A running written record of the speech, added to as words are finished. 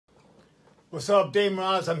What's up, Dave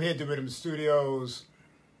Morales? I'm here at the Rhythm Studios.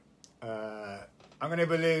 I'm going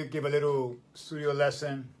to give a little studio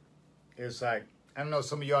lesson. It's like, I don't know,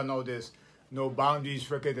 some of y'all know this No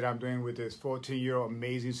Boundaries record that I'm doing with this 14-year-old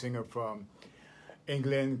amazing singer from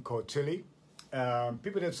England called Tilly. Some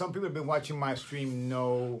people have been watching my stream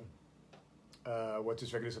know what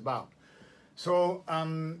this record is about. So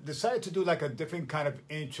decided to do like a different kind of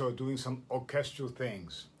intro, doing some orchestral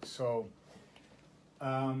things. So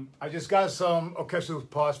I just got some orchestral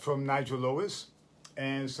parts from Nigel Lewis.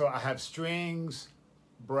 And so I have strings,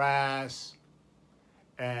 brass,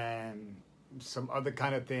 and some other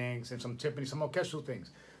kind of things, and some timpani, some orchestral things.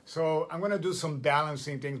 So I'm going to do some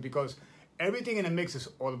balancing things because everything in the mix is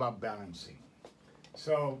all about balancing.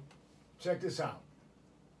 So check this out.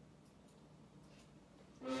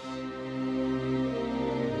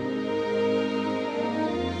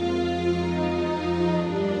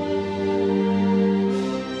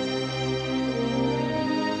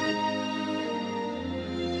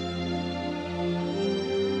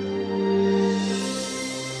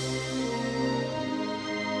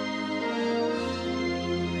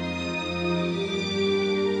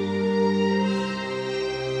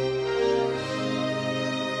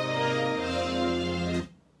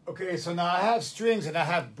 Okay, so now I have strings and I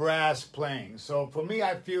have brass playing. So for me,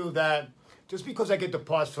 I feel that just because I get the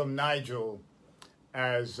parts from Nigel,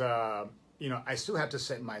 as I still have to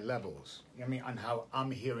set my levels. I mean, on how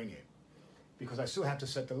I'm hearing it, because I still have to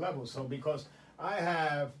set the levels. So because I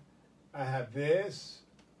have this.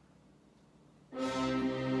 These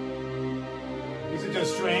are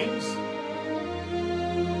just strings.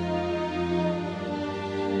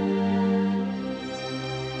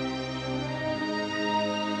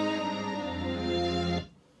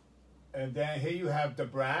 And then here you have the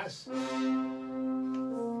brass.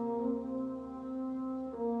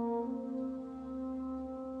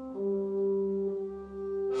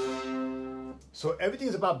 So everything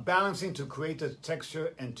is about balancing to create the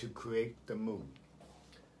texture and to create the mood.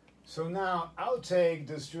 So now I'll take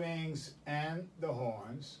the strings and the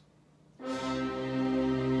horns.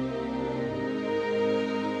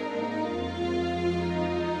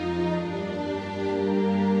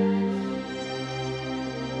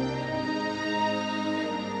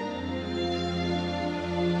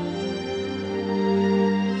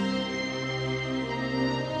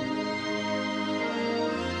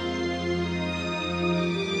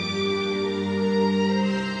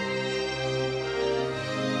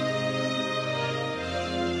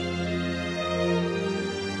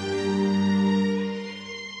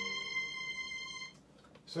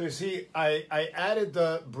 So you see, I added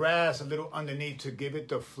the brass a little underneath to give it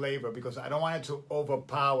the flavor because I don't want it to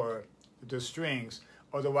overpower the strings.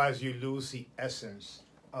 Otherwise, you lose the essence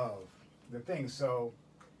of the thing. So,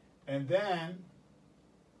 and then,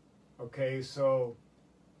 okay, so,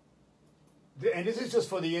 and this is just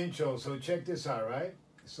for the intro. So check this out, right?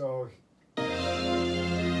 So.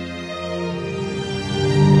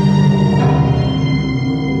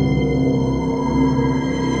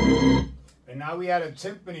 Now we add a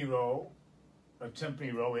timpani roll. A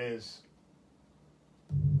timpani roll is.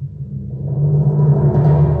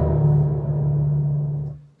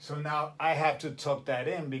 So now I have to tuck that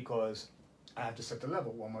in because I have to set the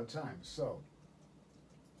level one more time. So.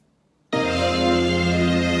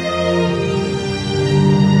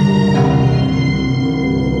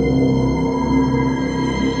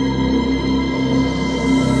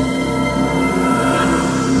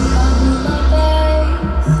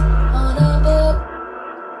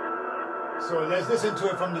 So let's listen to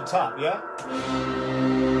it from the top, yeah?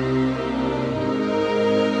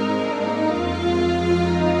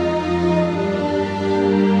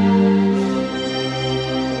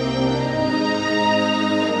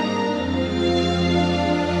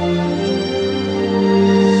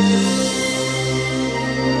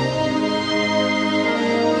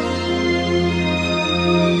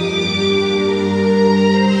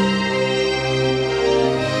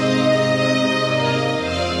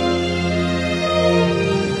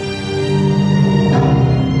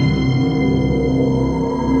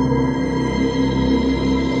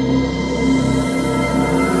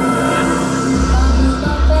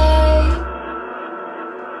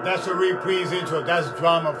 That's a reprise intro. That's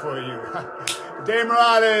drama for you. Dave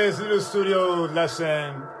Morales, Little Studio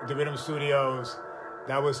Lesson, the Rhythm Studios.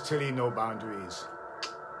 That was Tilly No Boundaries.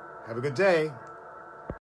 Have a good day.